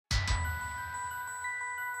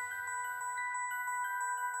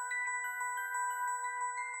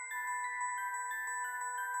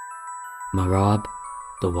Merab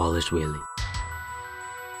Dvalishvili.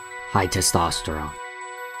 High testosterone.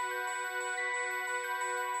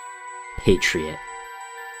 Patriot.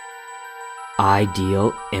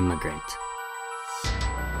 Ideal immigrant.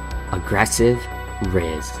 Aggressive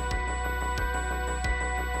Riz.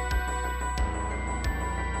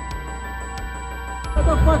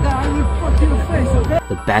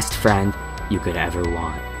 The best friend you could ever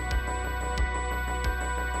want.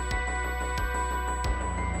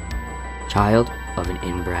 Child of an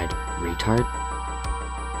inbred retard?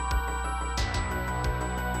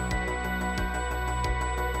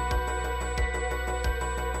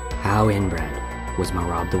 How inbred was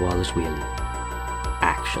Merab Dvalishvili,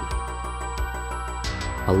 actually?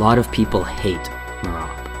 A lot of people hate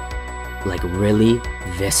Merab. Like really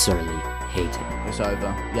viscerally hate him. It's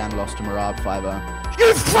over. Jan lost to Merab 5-0.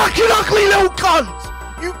 You fucking ugly little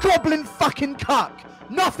cunt! You goblin fucking cuck!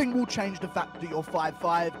 Nothing will change the fact that you're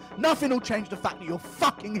 5'5". Nothing will change the fact that you're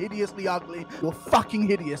fucking hideously ugly. You're fucking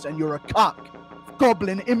hideous and you're a cuck.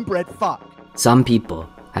 Goblin inbred fuck. Some people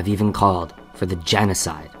have even called for the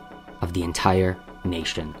genocide of the entire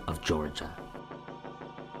nation of Georgia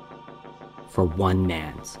for one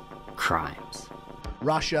man's crimes.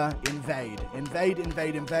 Russia, invade. Invade,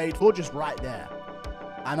 invade, invade. We're just right there.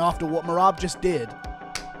 And after what Merab just did,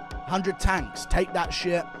 100 tanks, take that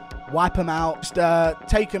shit, wipe them out, just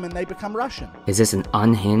take them and they become Russian. Is this an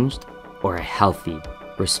unhinged or a healthy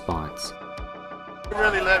response? You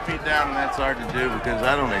really let me down, and that's hard to do because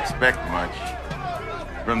I don't expect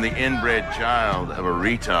much from the inbred child of a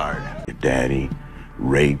retard. Your daddy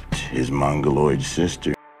raped his mongoloid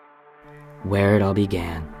sister. Where it all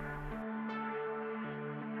began.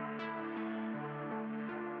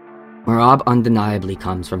 Merab undeniably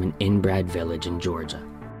comes from an inbred village in Georgia.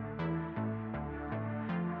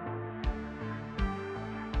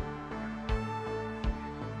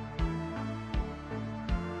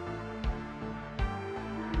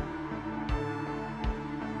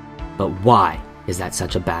 But why is that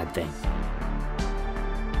such a bad thing?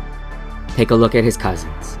 Take a look at his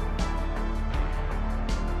cousins.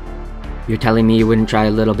 You're telling me you wouldn't try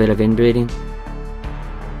a little bit of inbreeding?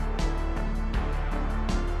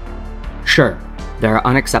 Sure, there are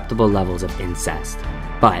unacceptable levels of incest,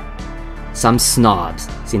 but some snobs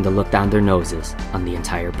seem to look down their noses on the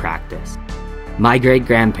entire practice. My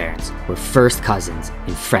great-grandparents were first cousins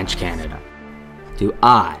in French Canada. Do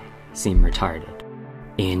I seem retarded?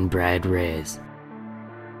 Inbred Riz.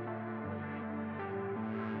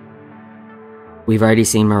 We've already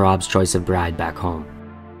seen Merab's choice of bride back home.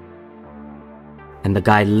 And the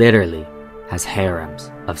guy literally has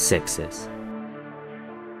harems of 6s.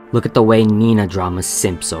 Look at the way Nina drama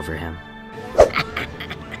simps over him.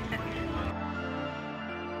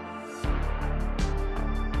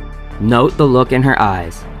 Note the look in her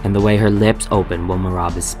eyes and the way her lips open when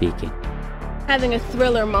Merab is speaking. Having a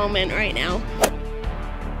thriller moment right now.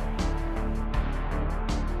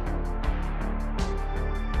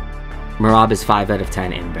 Merab is 5 out of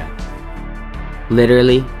 10 inbred.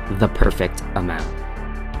 Literally the perfect amount.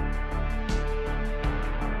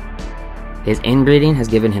 His inbreeding has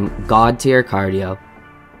given him god-tier cardio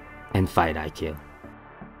and fight IQ.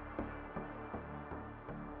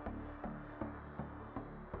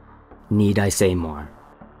 Need I say more?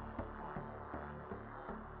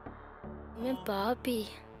 Bobby.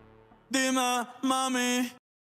 Dime, mami.